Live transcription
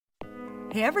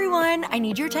Hey everyone, I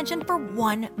need your attention for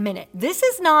 1 minute. This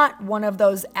is not one of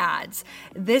those ads.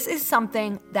 This is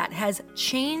something that has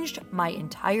changed my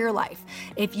entire life.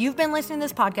 If you've been listening to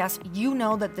this podcast, you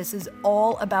know that this is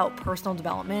all about personal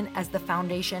development as the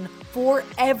foundation for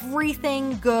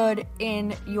everything good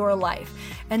in your life.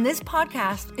 And this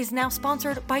podcast is now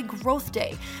sponsored by Growth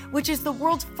Day, which is the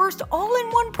world's first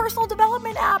all-in-one personal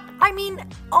development app. I mean,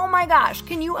 oh my gosh,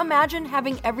 can you imagine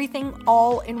having everything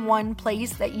all in one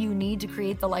place that you need to create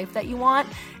the life that you want?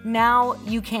 Now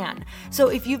you can. So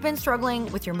if you've been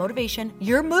struggling with your motivation,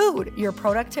 your mood, your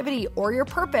productivity, or your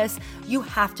purpose, you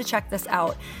have to check this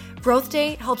out. Growth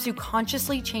Day helps you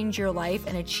consciously change your life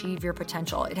and achieve your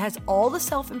potential. It has all the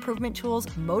self-improvement tools,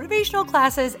 motivational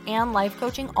classes, and life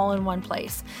coaching all in one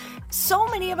place. So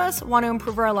many of us want to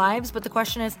improve our lives, but the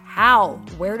question is how?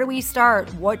 Where do we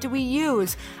start? What do we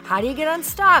use? How do you get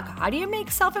unstuck? How do you make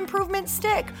self-improvement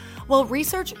stick? Well,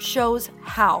 research shows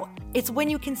how. It's when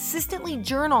you consistently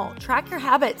journal, track your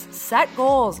habits, set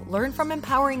goals, learn from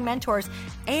empowering mentors,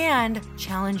 and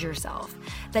challenge yourself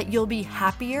that you'll be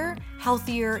happier,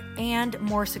 healthier, and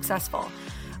more successful.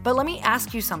 But let me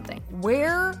ask you something.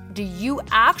 Where do you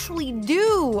actually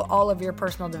do all of your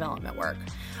personal development work?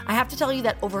 I have to tell you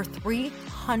that over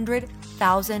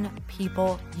 300,000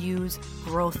 people use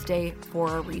Growth Day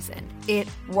for a reason. It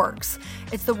works.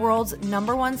 It's the world's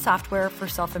 #1 software for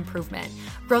self-improvement.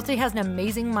 Growth Day has an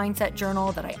amazing mindset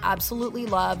journal that I absolutely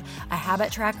love, a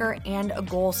habit tracker, and a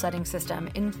goal-setting system.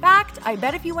 In fact, I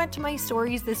bet if you went to my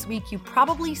stories this week, you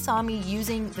probably saw me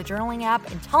using the journaling app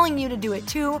and telling you to do it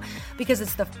too, because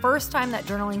it's the first time that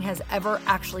journaling has ever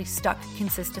actually stuck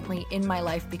consistently in my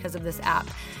life because of this app.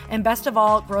 And best of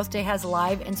all, Growth Day has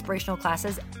live inspirational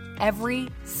classes every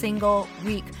single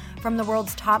week from the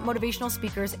world's top motivational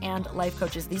speakers and life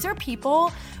coaches. These are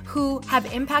people who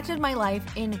have impacted my life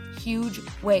in huge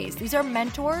ways. These are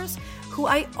mentors who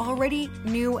I already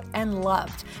knew and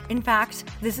loved. In fact,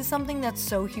 this is something that's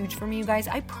so huge for me, you guys.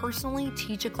 I personally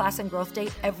teach a class in Growth Day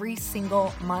every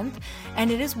single month,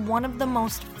 and it is one of the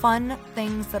most fun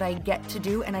things that I get to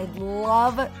do, and I'd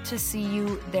love to see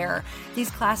you there.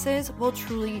 These classes will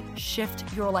truly shift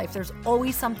your life. There's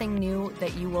always something new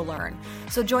that you will learn.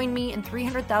 So join me and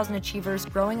 300,000 achievers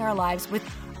growing our lives with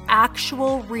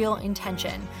actual real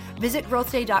intention. Visit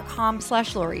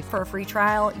growthday.com/Lori for a free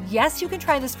trial. Yes, you can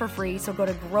try this for free. So go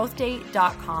to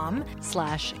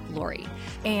growthday.com/Lori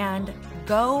and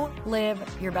go live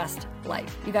your best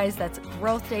life. You guys, that's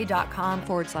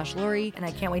growthday.com/Lori. And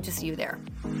I can't wait to see you there.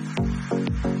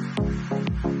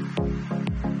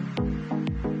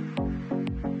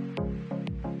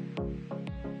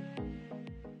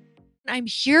 I'm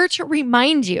here to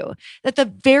remind you that the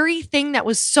very thing that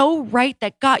was so right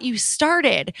that got you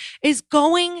started is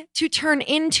going to turn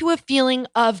into a feeling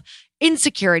of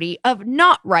insecurity, of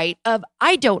not right, of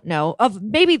I don't know, of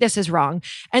maybe this is wrong.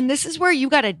 And this is where you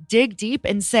got to dig deep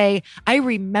and say, I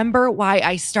remember why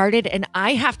I started, and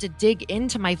I have to dig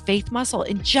into my faith muscle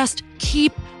and just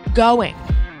keep going.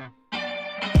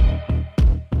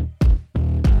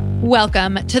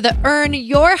 Welcome to the Earn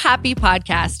Your Happy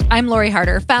podcast. I'm Lori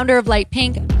Harder, founder of Light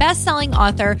Pink, best-selling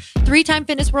author, 3-time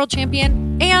fitness world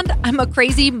champion, and I'm a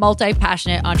crazy,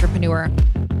 multi-passionate entrepreneur.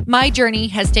 My journey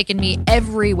has taken me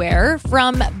everywhere,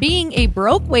 from being a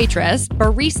broke waitress,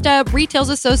 barista, retail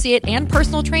associate, and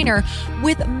personal trainer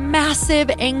with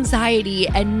massive anxiety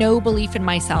and no belief in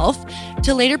myself,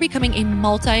 to later becoming a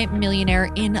multi-millionaire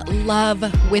in love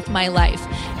with my life.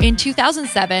 In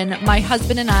 2007, my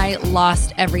husband and I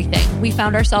lost everything. We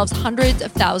found ourselves hundreds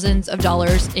of thousands of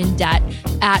dollars in debt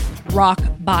at rock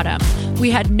bottom.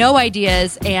 We had no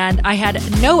ideas, and I had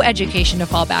no education to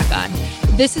fall back on.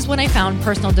 This is when I found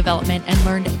personal development and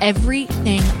learned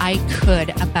everything I could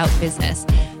about business.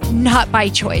 Not by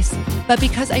choice, but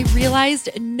because I realized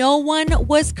no one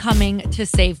was coming to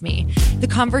save me. The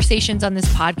conversations on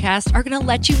this podcast are going to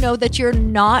let you know that you're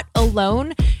not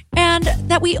alone and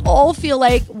that we all feel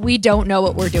like we don't know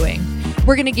what we're doing.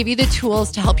 We're going to give you the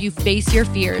tools to help you face your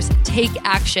fears, take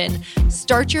action,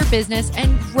 start your business,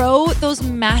 and grow those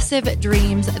massive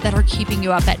dreams that are keeping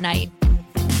you up at night.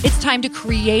 It's time to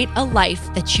create a life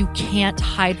that you can't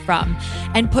hide from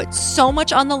and put so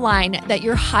much on the line that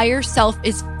your higher self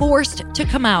is forced to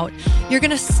come out. You're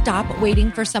going to stop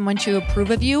waiting for someone to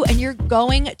approve of you, and you're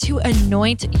going to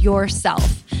anoint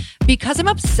yourself. Because I'm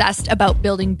obsessed about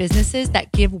building businesses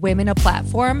that give women a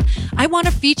platform, I want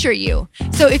to feature you.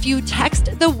 So if you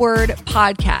text the word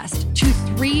podcast to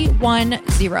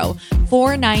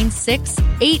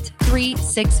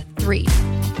 310-496-8363,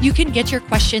 you can get your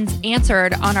questions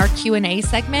answered on our Q&A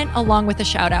segment along with a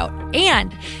shout out.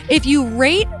 And if you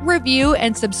rate, review,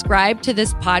 and subscribe to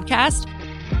this podcast,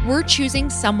 We're choosing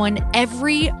someone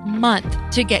every month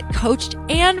to get coached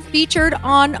and featured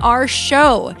on our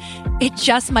show. It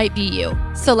just might be you.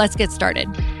 So let's get started.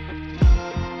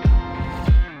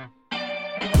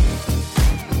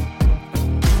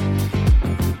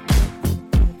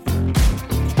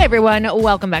 Hey everyone,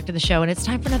 welcome back to the show. And it's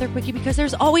time for another quickie because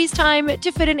there's always time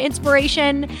to fit in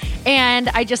inspiration. And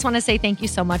I just want to say thank you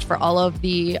so much for all of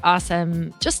the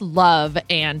awesome just love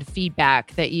and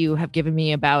feedback that you have given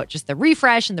me about just the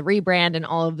refresh and the rebrand and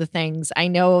all of the things. I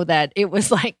know that it was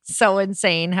like so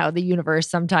insane how the universe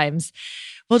sometimes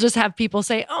we'll just have people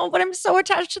say, oh, but I'm so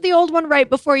attached to the old one right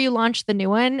before you launch the new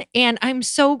one. And I'm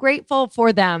so grateful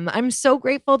for them. I'm so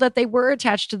grateful that they were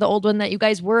attached to the old one, that you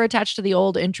guys were attached to the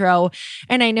old intro.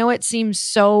 And I know it seems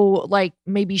so like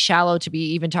maybe shallow to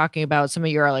be even talking about. Some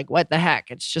of you are like, what the heck?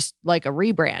 It's just like a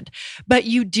rebrand. But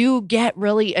you do get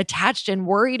really attached and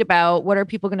worried about what are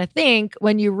people going to think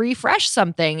when you refresh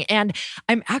something. And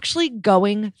I'm actually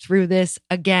going through this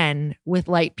again with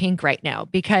Light Pink right now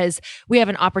because we have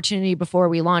an opportunity before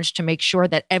we launch to make sure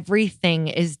that everything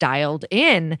is dialed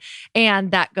in.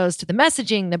 And that goes to the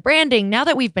messaging, the branding. Now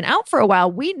that we've been out for a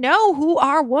while, we know who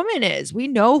our woman is. We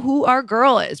know who our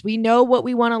girl is. We know what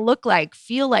we want to look like,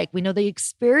 feel like. We know the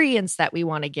experience that we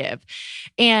want to give.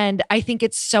 And I think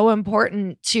it's so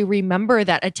important to remember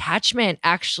that attachment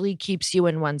actually keeps you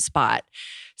in one spot.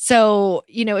 So,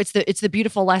 you know, it's the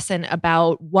beautiful lesson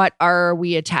about what are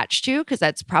we attached to, because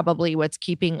that's probably what's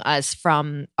keeping us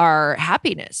from our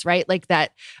happiness, right? Like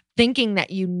that thinking that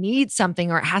you need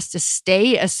something or it has to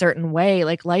stay a certain way.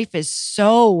 Like life is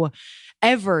so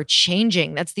ever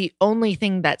changing. That's the only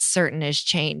thing that's certain is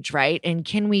change, right? And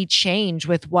can we change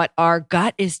with what our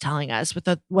gut is telling us, with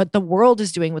what the world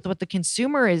is doing, with what the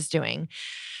consumer is doing?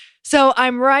 So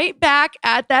I'm right back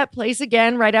at that place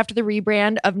again, right after the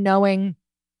rebrand of knowing,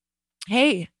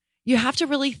 hey, you have to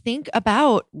really think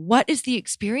about what is the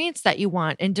experience that you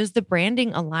want and does the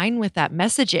branding align with that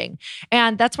messaging?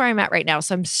 And that's where I'm at right now.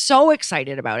 So I'm so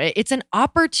excited about it. It's an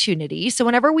opportunity. So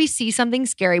whenever we see something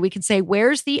scary, we can say,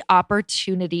 where's the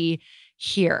opportunity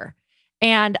here?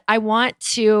 And I want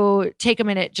to take a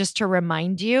minute just to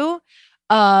remind you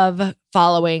of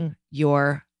following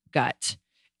your gut.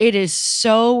 It is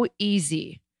so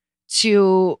easy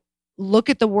to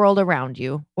look at the world around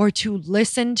you or to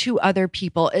listen to other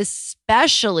people,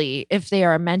 especially if they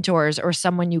are mentors or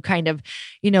someone you kind of,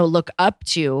 look up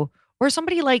to or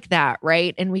somebody like that,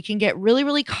 right? And we can get really,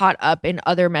 really caught up in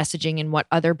other messaging and what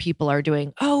other people are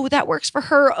doing. Oh, that works for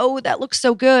her. Oh, that looks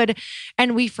so good.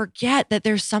 And we forget that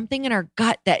there's something in our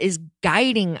gut that is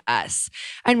guiding us.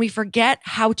 And we forget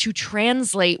how to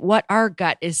translate what our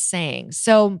gut is saying.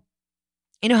 So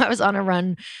I was on a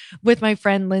run with my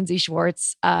friend Lindsay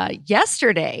Schwartz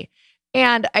yesterday,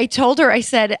 and I told her, I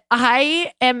said,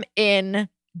 I am in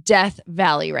Death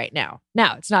Valley right now.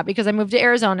 Now, it's not because I moved to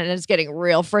Arizona and it's getting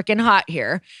real freaking hot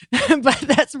here, but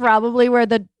that's probably where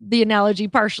the analogy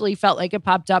partially felt like it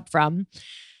popped up from.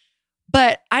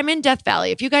 But I'm in Death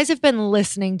Valley. If you guys have been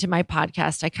listening to my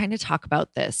podcast, I kind of talk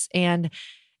about this, and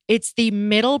it's the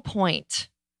middle point,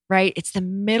 right? It's the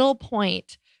middle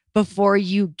point before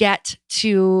you get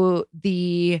to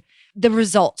the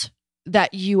result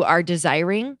that you are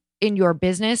desiring in your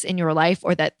business, in your life,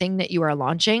 or that thing that you are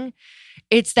launching.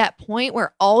 It's that point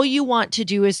where all you want to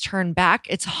do is turn back.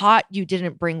 It's hot. You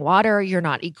didn't bring water. You're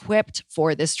not equipped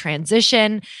for this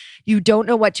transition. You don't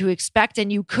know what to expect, and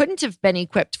you couldn't have been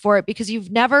equipped for it because you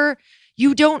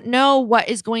don't know what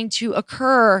is going to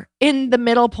occur in the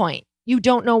middle point. You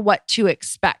don't know what to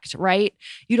expect, right?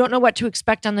 You don't know what to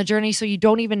expect on the journey, so you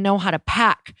don't even know how to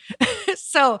pack.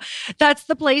 So that's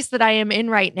the place that I am in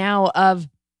right now of,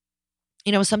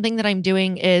 something that I'm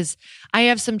doing is I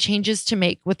have some changes to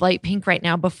make with Light Pink right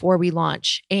now before we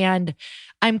launch, and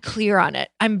I'm clear on it.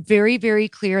 I'm very, very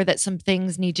clear that some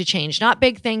things need to change. Not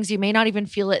big things. You may not even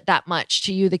feel it that much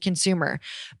to you, the consumer.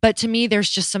 But to me, there's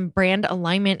just some brand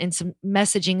alignment and some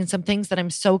messaging and some things that I'm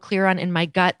so clear on in my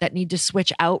gut that need to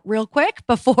switch out real quick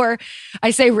before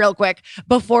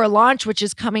launch, which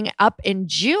is coming up in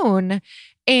June.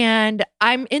 And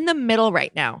I'm in the middle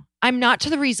right now. I'm not to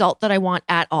the result that I want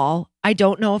at all. I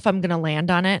don't know if I'm going to land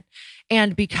on it.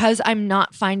 And because I'm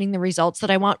not finding the results that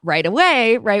I want right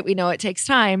away, right? We know it takes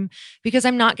time. Because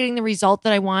I'm not getting the result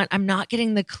that I want. I'm not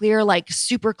getting the clear,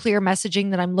 super clear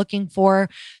messaging that I'm looking for,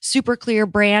 super clear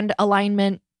brand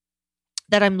alignment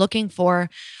that I'm looking for.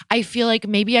 I feel like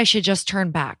maybe I should just turn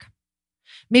back.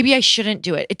 Maybe I shouldn't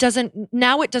do it. It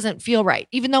doesn't feel right.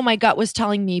 Even though my gut was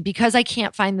telling me, because I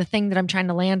can't find the thing that I'm trying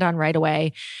to land on right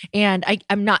away, and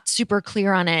I'm not super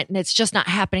clear on it, and it's just not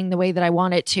happening the way that I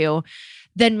want it to,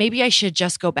 then maybe I should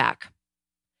just go back.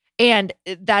 And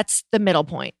that's the middle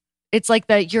point. It's like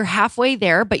you're halfway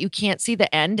there, but you can't see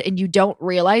the end and you don't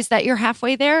realize that you're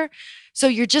halfway there. So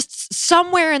you're just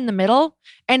somewhere in the middle.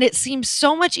 And it seems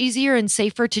so much easier and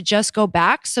safer to just go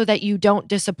back so that you don't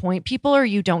disappoint people or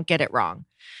you don't get it wrong.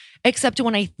 Except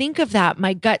when I think of that,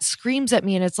 my gut screams at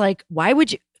me and it's like, why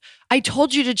would you? I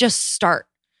told you to just start.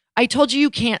 I told you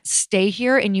can't stay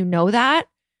here and you know that.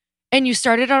 And you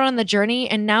started out on the journey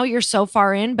and now you're so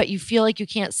far in, but you feel like you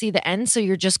can't see the end. So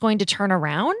you're just going to turn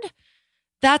around.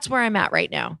 That's where I'm at right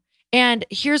now. And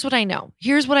here's what I know.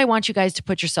 Here's what I want you guys to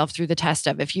put yourself through the test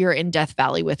of. If you're in Death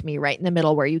Valley with me right in the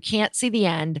middle where you can't see the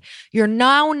end, you're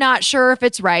now not sure if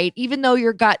it's right, even though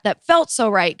your gut that felt so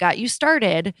right got you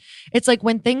started. It's like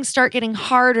when things start getting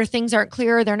hard or things aren't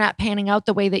clear, or they're not panning out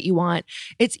the way that you want,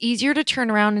 it's easier to turn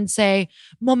around and say,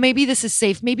 well, maybe this is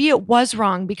safe. Maybe it was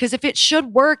wrong, because if it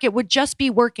should work, it would just be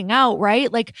working out, right?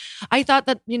 Like I thought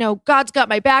that, God's got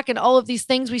my back and all of these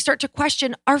things. We start to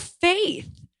question our faith.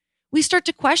 We start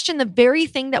to question the very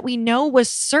thing that we know was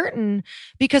certain,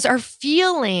 because our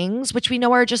feelings, which we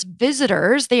know are just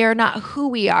visitors, they are not who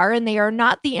we are and they are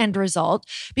not the end result,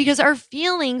 because our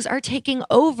feelings are taking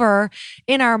over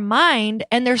in our mind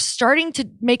and they're starting to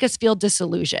make us feel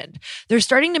disillusioned. They're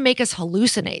starting to make us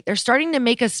hallucinate. They're starting to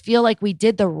make us feel like we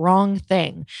did the wrong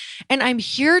thing. And I'm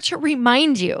here to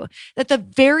remind you that the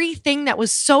very thing that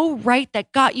was so right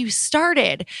that got you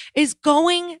started is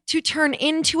going to turn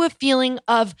into a feeling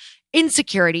of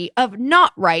insecurity, of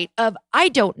not right, of I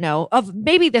don't know, of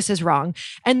maybe this is wrong.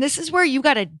 And this is where you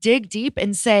got to dig deep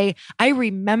and say, I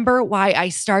remember why I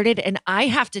started, and I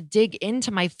have to dig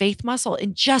into my faith muscle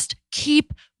and just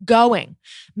keep going.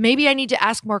 Maybe I need to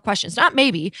ask more questions. Not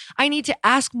maybe. I need to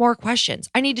ask more questions.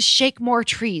 I need to shake more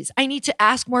trees. I need to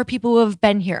ask more people who have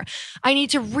been here. I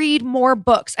need to read more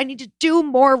books. I need to do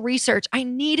more research. I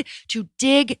need to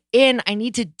dig in. I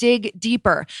need to dig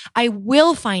deeper. I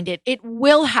will find it. It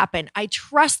will happen. I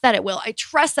trust that it will. I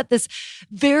trust that this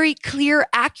very clear,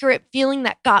 accurate feeling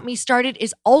that got me started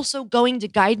is also going to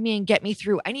guide me and get me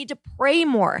through. I need to pray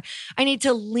more. I need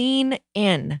to lean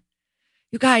in.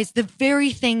 You guys, the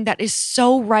very thing that is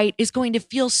so right is going to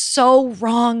feel so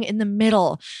wrong in the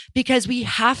middle, because we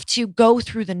have to go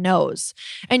through the no's.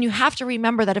 And you have to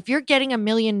remember that if you're getting a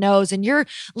million no's and you're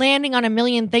landing on a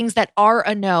million things that are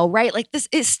a no, right? Like this,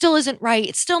 it still isn't right.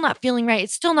 It's still not feeling right.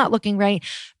 It's still not looking right.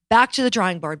 Back to the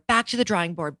drawing board, back to the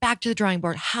drawing board, back to the drawing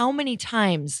board. How many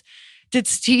times did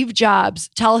Steve Jobs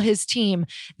tell his team,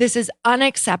 this is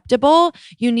unacceptable,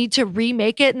 you need to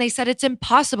remake it? And they said, it's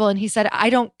impossible. And he said,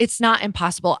 it's not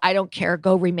impossible. I don't care.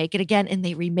 Go remake it again. And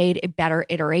they remade a better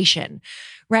iteration,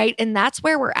 right? And that's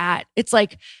where we're at. It's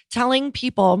like telling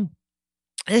people,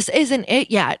 this isn't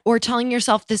it yet, or telling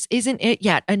yourself, this isn't it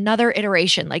yet. Another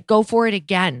iteration, like go for it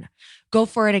again. Go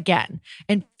for it again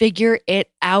and figure it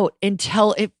out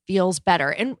until it feels better.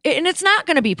 And it's not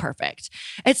going to be perfect.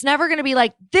 It's never going to be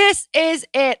like, this is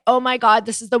it. Oh my God,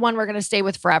 this is the one we're going to stay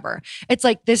with forever. It's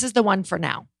like, this is the one for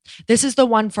now. This is the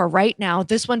one for right now.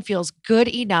 This one feels good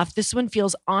enough. This one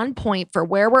feels on point for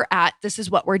where we're at. This is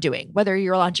what we're doing. Whether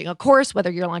you're launching a course, whether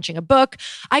you're launching a book,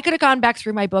 I could have gone back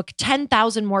through my book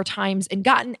 10,000 more times and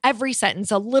gotten every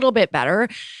sentence a little bit better.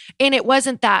 And it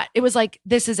wasn't that. It was like,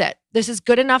 this is it. This is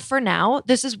good enough for now.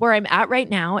 This is where I'm at right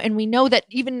now. And we know that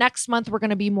even next month, we're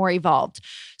going to be more evolved.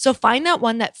 So find that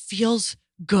one that feels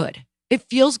good. It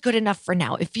feels good enough for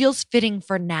now. It feels fitting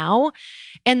for now.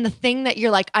 And the thing that you're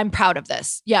like, I'm proud of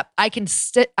this. Yep. I can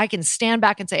stand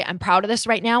back and say, I'm proud of this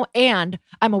right now. And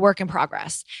I'm a work in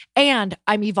progress and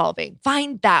I'm evolving.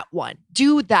 Find that one,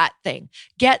 do that thing,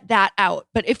 get that out.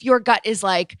 But if your gut is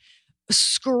like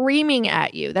screaming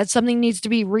at you that something needs to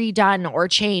be redone or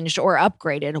changed or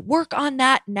upgraded, work on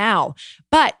that now.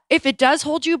 But if it does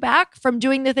hold you back from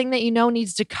doing the thing that you know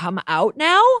needs to come out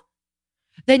now,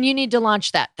 then you need to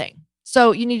launch that thing.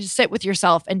 So you need to sit with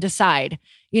yourself and decide,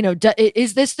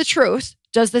 is this the truth?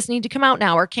 Does this need to come out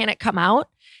now, or can it come out?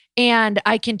 And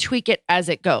I can tweak it as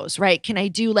it goes, right? Can I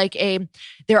do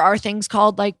there are things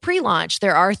called like pre-launch.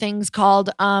 There are things called,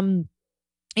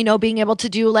 being able to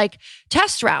do like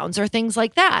test rounds or things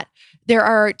like that. There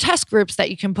are test groups that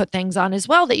you can put things on as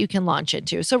well that you can launch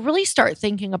into. So really start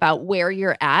thinking about where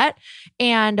you're at.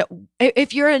 And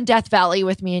if you're in Death Valley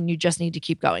with me and you just need to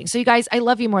keep going. So you guys, I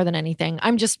love you more than anything.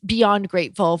 I'm just beyond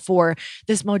grateful for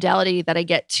this modality that I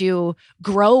get to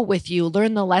grow with you,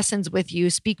 learn the lessons with you,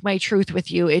 speak my truth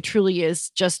with you. It truly is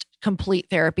just complete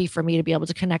therapy for me to be able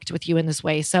to connect with you in this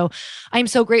way. So I'm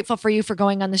so grateful for you for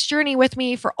going on this journey with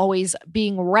me, for always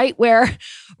being right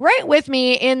with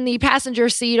me in the passenger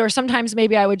seat, or sometimes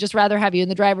maybe I would just rather have you in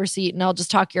the driver's seat and I'll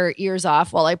just talk your ears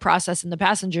off while I process in the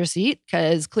passenger seat,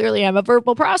 because clearly I'm a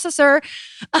verbal processor.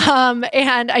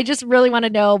 And I just really want to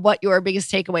know what your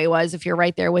biggest takeaway was if you're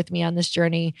right there with me on this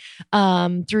journey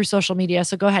through social media.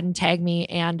 So go ahead and tag me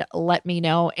and let me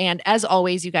know. And as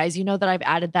always, you guys, you know that I've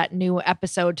added that new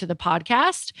episode to the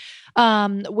podcast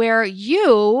where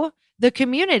you, the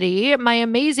community, my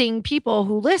amazing people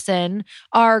who listen,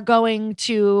 are going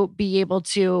to be able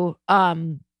to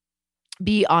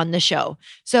be on the show.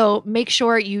 So make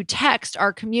sure you text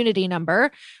our community number,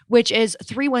 which is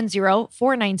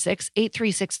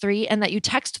 310-496-8363, and that you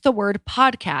text the word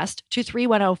podcast to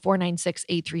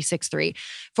 310-496-8363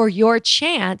 for your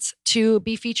chance to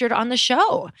be featured on the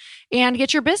show and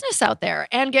get your business out there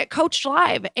and get coached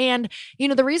live. And, you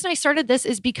know, the reason I started this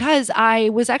is because I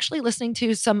was actually listening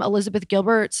to some Elizabeth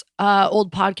Gilbert's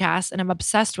old podcast, and I'm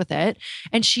obsessed with it.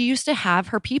 And she used to have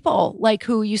her people like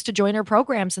who used to join her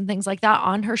programs and things like that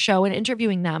on her show and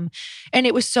interviewing them. And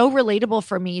it was so relatable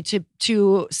for me to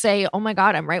say, oh my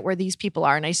God, I'm right where these people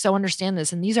are. And I so understand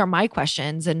this. And these are my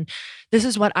questions. And this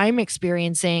is what I'm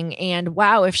experiencing. And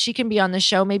wow, if she can be on the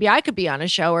show, maybe I could be on a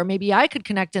show, or maybe I could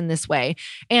connect in this way.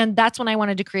 And that's when I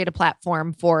wanted to create a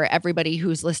platform for everybody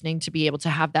who's listening to be able to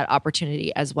have that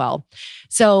opportunity as well.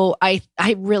 So I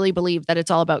really believe that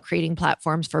it's all about creating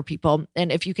platforms for people.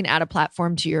 And if you can add a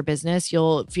platform to your business,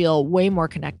 you'll feel way more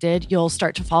connected. You'll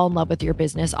start to fall in love with your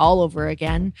business all over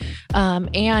again.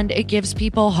 And it gives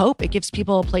people hope. It gives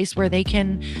people a place where they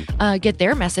can get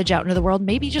their message out into the world,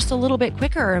 maybe just a little bit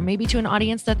quicker, or maybe to an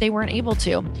audience that they weren't able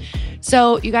to.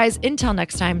 So you guys, until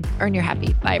next time, earn your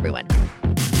happy. Bye, everyone.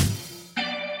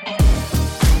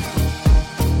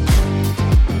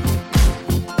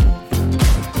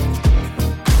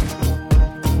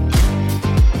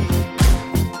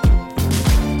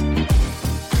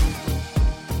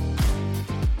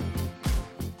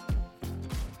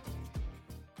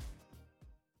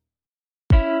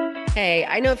 Hey,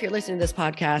 I know if you're listening to this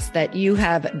podcast that you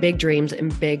have big dreams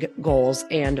and big goals.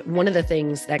 And one of the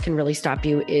things that can really stop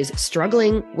you is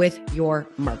struggling with your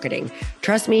marketing.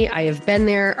 Trust me, I have been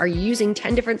there. Are you using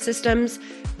 10 different systems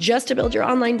just to build your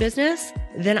online business?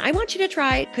 Then I want you to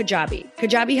try Kajabi.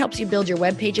 Kajabi helps you build your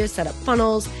web pages, set up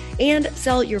funnels, and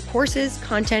sell your courses,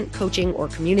 content, coaching, or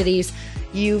communities.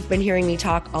 You've been hearing me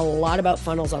talk a lot about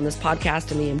funnels on this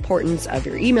podcast and the importance of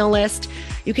your email list.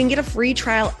 You can get a free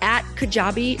trial at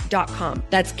kajabi.com.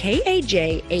 That's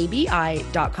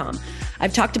Kajabi.com.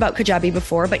 I've talked about Kajabi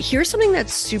before, but here's something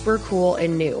that's super cool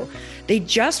and new. They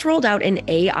just rolled out an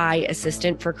AI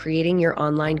assistant for creating your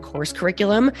online course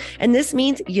curriculum. And this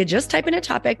means you just type in a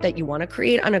topic that you want to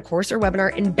create on a course or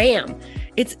webinar, and bam,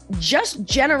 it just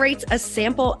generates a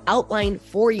sample outline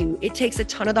for you. It takes a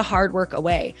ton of the hard work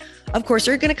away. Of course,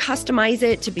 you're going to customize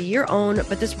it to be your own,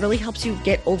 but this really helps you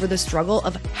get over the struggle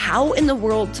of how in the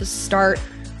world to start,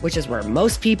 which is where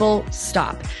most people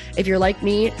stop. If you're like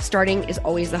me, starting is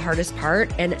always the hardest part,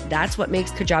 and that's what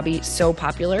makes Kajabi so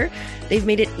popular. They've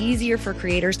made it easier for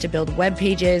creators to build web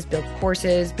pages, build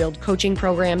courses, build coaching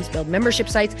programs, build membership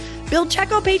sites, build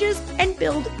checkout pages, and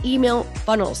build email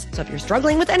funnels. So if you're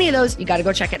struggling with any of those, you got to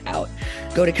go check it out.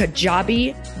 Go to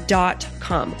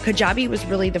Kajabi.com. Kajabi was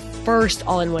really the first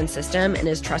all-in-one system and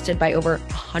is trusted by over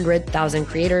 100,000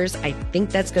 creators. I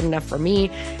think that's good enough for me.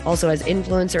 Also has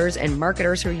influencers and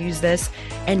marketers who use this.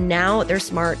 And now their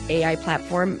smart AI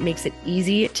platform makes it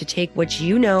easy to take what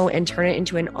you know and turn it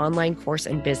into an online course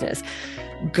and business.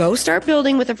 Go start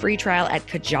building with a free trial at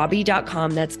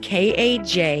Kajabi.com. That's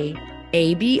Kajabi.com.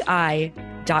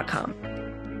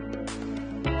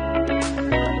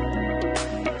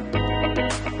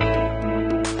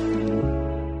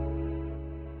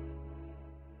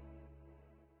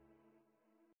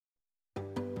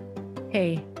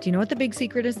 Hey, do you know what the big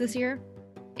secret is this year?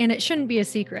 And it shouldn't be a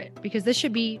secret because this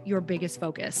should be your biggest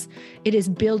focus. It is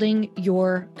building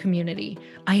your community.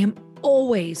 I am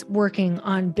always working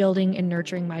on building and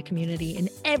nurturing my community, and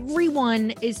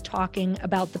everyone is talking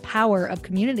about the power of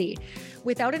community.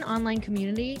 Without an online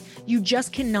community, you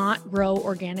just cannot grow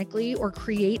organically or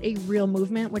create a real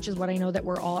movement, which is what I know that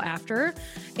we're all after.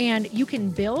 And you can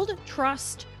build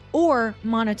trust or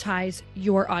monetize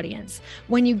your audience.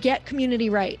 When you get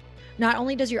community right, not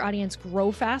only does your audience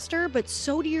grow faster, but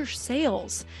so do your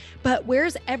sales. But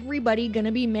where's everybody going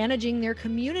to be managing their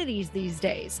communities these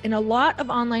days? And a lot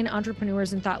of online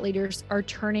entrepreneurs and thought leaders are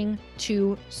turning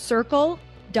to Circle.so.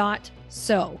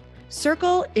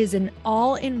 Circle is an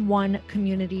all-in-one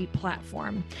community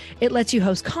platform. It lets you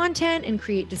host content and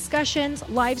create discussions,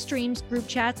 live streams, group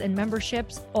chats, and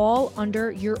memberships all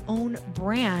under your own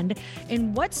brand.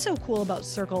 And what's so cool about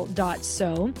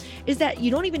Circle.so is that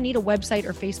you don't even need a website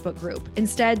or Facebook group.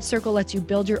 Instead, Circle lets you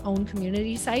build your own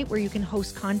community site where you can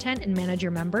host content and manage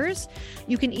your members.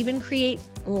 You can even create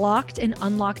locked and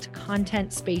unlocked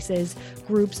content spaces,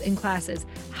 groups, and classes.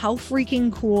 How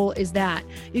freaking cool is that?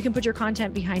 You can put your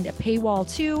content behind a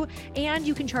paywall too, and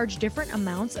you can charge different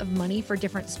amounts of money for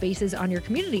different spaces on your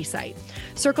community site.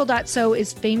 Circle.so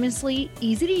is famously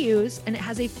easy to use, and it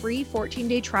has a free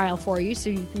 14-day trial for you, so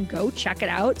you can go check it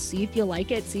out, see if you like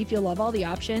it, see if you love all the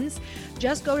options.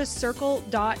 Just go to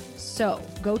Circle.so.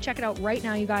 Go check it out right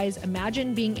now, you guys.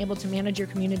 Imagine being able to manage your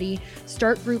community,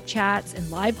 start group chats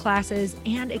and live classes,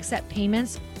 and accept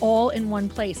payments all in one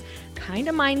place. Kind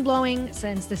of mind-blowing,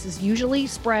 since this is usually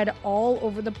spread all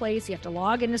over the place. You have to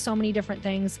log into so many different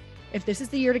things. If this is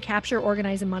the year to capture,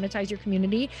 organize, and monetize your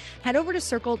community, head over to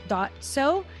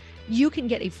Circle.so. You can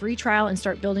get a free trial and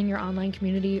start building your online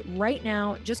community right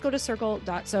now. Just go to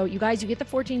Circle.so. You guys, you get the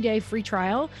 14-day free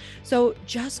trial. So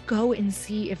just go and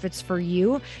see if it's for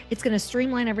you. It's going to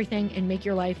streamline everything and make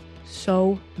your life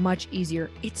so much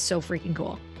easier. It's so freaking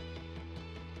cool.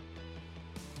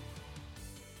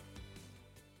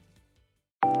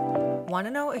 Want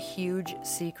to know a huge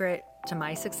secret to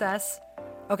my success?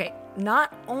 Okay,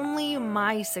 not only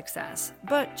my success,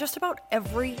 but just about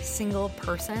every single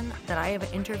person that I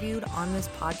have interviewed on this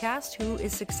podcast who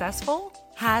is successful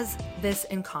has this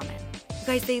in common. You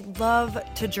guys, they love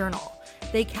to journal.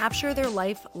 They capture their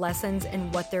life lessons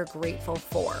and what they're grateful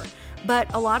for.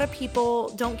 But a lot of people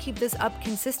don't keep this up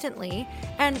consistently,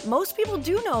 and most people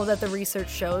do know that the research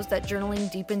shows that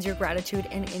journaling deepens your gratitude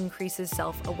and increases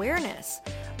self-awareness.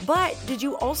 But did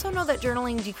you also know that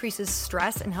journaling decreases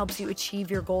stress and helps you achieve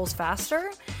your goals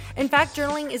faster? In fact,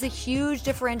 journaling is a huge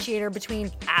differentiator between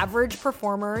average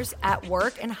performers at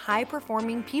work and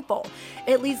high-performing people.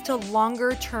 It leads to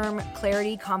longer-term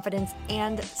clarity, confidence,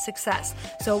 and success.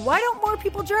 So why don't more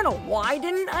people journal? Why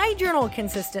didn't I journal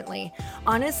consistently?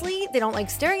 Honestly, they don't like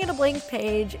staring at a blank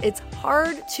page. It's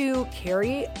hard to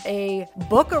carry a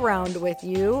book around with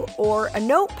you or a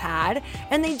notepad,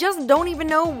 and they just don't even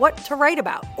know what to write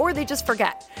about, or they just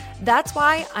forget. That's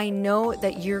why I know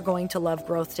that you're going to love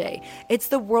Growth Day. It's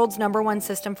the world's #1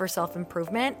 system for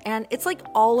self-improvement, and it's like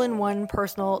all-in-one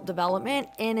personal development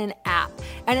in an app.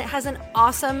 And it has an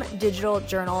awesome digital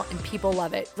journal, and people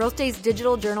love it. Growth Day's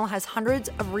digital journal has hundreds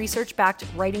of research-backed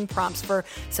writing prompts for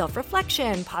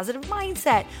self-reflection, positive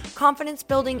mindset, confidence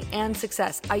building, and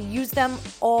success. I use them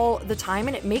all the time,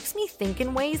 and it makes me think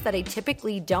in ways that I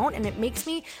typically don't, and it makes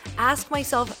me ask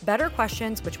myself better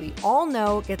questions, which we all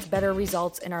know gets better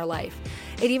results in our life.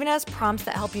 It even has prompts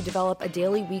that help you develop a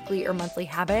daily, weekly, or monthly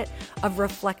habit of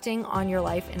reflecting on your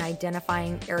life and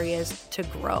identifying areas to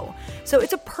grow. So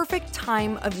it's a perfect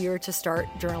time of year to start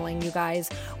journaling, you guys.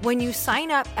 When you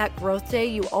sign up at Growth Day,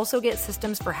 you also get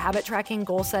systems for habit tracking,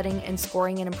 goal setting, and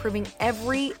scoring, and improving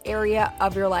every area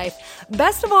of your life.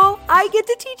 Best of all, I get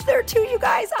to teach there too, you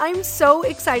guys. I'm so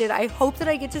excited. I hope that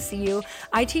I get to see you.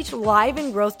 I teach live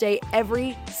in Growth Day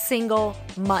every single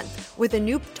month with a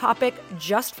new topic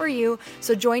just for you.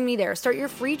 So join me there. Start your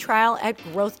free trial at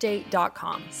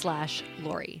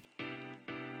growthday.com/Lori.